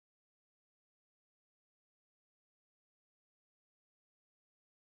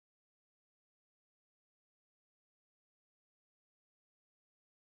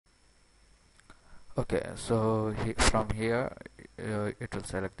Okay, so from here it will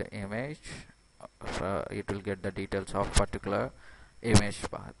select the image. It will get the details of particular image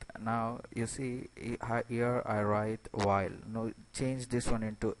path. Now you see here I write while. Now change this one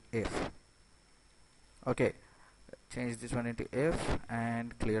into if. Okay, change this one into if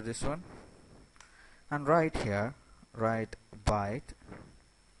and clear this one, and right here write byte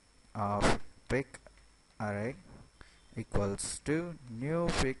of pick array equals to new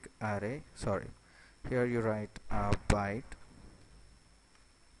pick array. Sorry, here you write a byte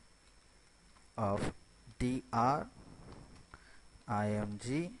of dr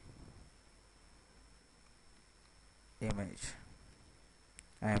img image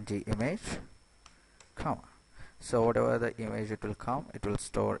comma. So whatever the image it will come, it will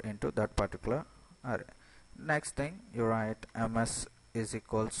store into that particular array. Next thing you write ms is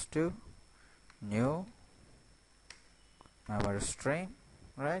equals to new memory stream,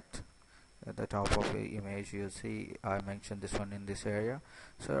 right? At the top of the image you see I mentioned this one in this area.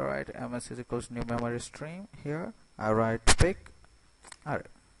 So I write ms is equals new memory stream. Here I write pick array,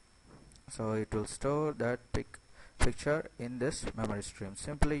 so it will store that picture in this memory stream.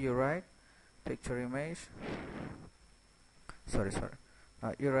 Simply you write picture image,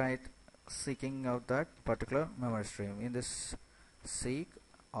 you write seeking out that particular memory stream. In this seek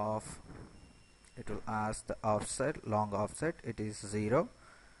of, it will ask the offset, long offset, it is 0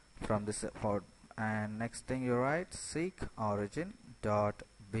 from this port, and next thing you write seek origin dot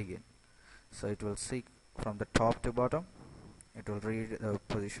begin. So it will seek from the top to bottom. It will read the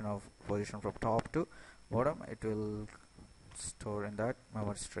position from top to bottom. It will store in that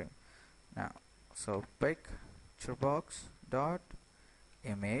memory stream. Now, so picture box dot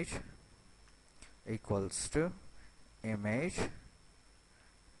image equals to image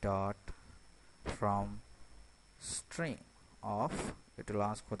dot from stream of, it will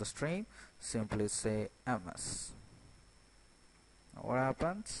ask for the stream, simply say ms. Now what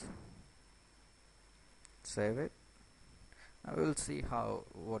happens? Save it. Now we will see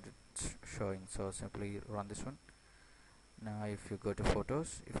what it's showing. So simply run this one. Now if you go to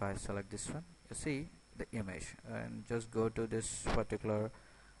photos, if I select this one, you see the image, and just go to this particular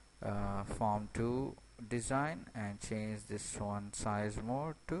form to design and change this one size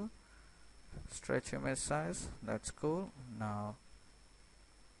more to stretch image size. That's cool. Now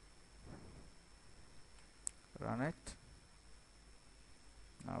run it.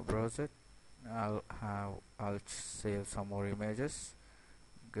 Now browse it. I'll save some more images.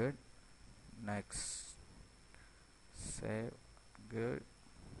 Good. Next, save. Good.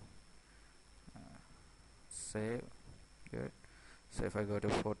 Save. Good. So if I go to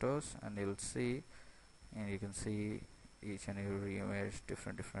photos, and you'll see, and you can see each and every image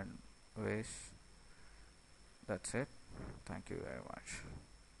different ways. That's it. Thank you very much.